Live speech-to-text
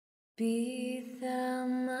Be thou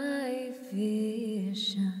my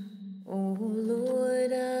vision, O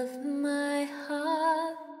Lord of my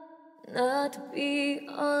heart, not be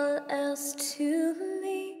all else to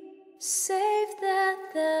me, save that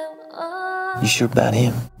thou art. You sure about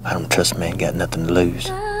him? I don't trust a man got nothing to lose.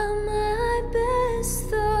 Thou my best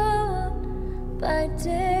thought, by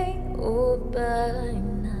day or by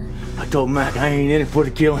night. I told Mac I ain't in it for the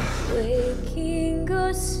killing. Waking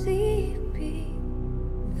or sleeping,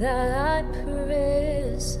 thy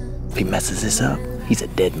presence. If he messes this up, he's a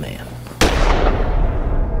dead man.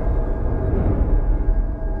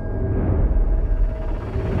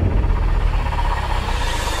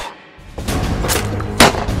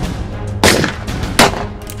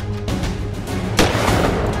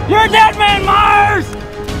 You're a dead man, Myers!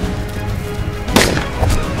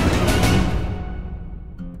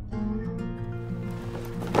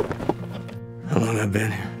 How long have I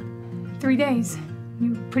been here? 3 days.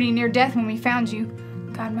 You were pretty near death when we found you.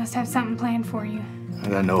 God must have something planned for you. I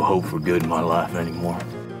got no hope for good in my life anymore.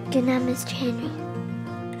 Good night, Mr. Henry.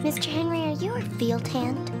 Mr. Henry, are you a field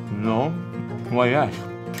hand? No? Why you ask?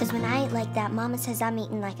 Because when I eat like that, Mama says I'm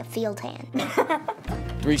eating like a field hand.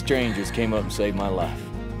 3 strangers came up and saved my life.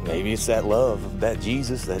 Maybe it's that love of that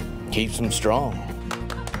Jesus that keeps them strong.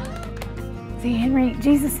 See, Henry,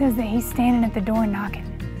 Jesus says that he's standing at the door knocking.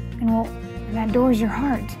 And that door's your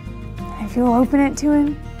heart. And if you'll open it to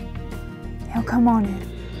him, he'll come on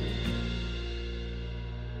in.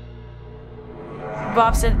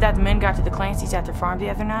 Bob said that the men got to the Clancy's at their farm the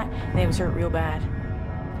other night, and they was hurt real bad.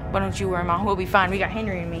 Why don't you worry, Mom? We'll be fine. We got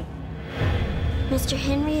Henry and me. Mr.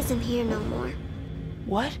 Henry isn't here no more.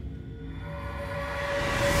 What?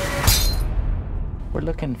 We're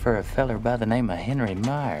looking for a feller by the name of Henry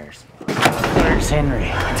Myers. Where's Henry?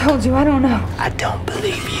 I told you, I don't know. I don't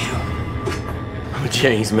believe you. I'm a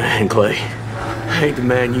changed man, Clay. I ain't the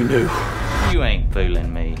man you knew. You ain't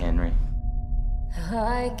fooling me, Henry.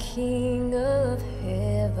 High King of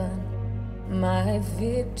Heaven, my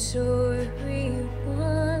victory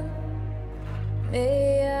won.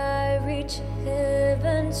 May I reach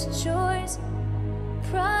heaven's joys,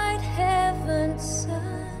 bright heaven's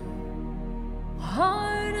sun.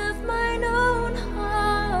 Heart of mine own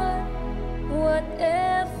heart,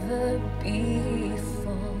 whatever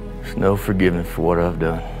befall. There's no forgiveness for what I've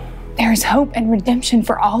done. There is hope and redemption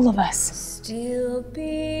for all of us. Still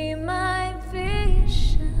be my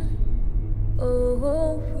vision,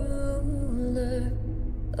 O ruler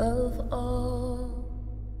of all.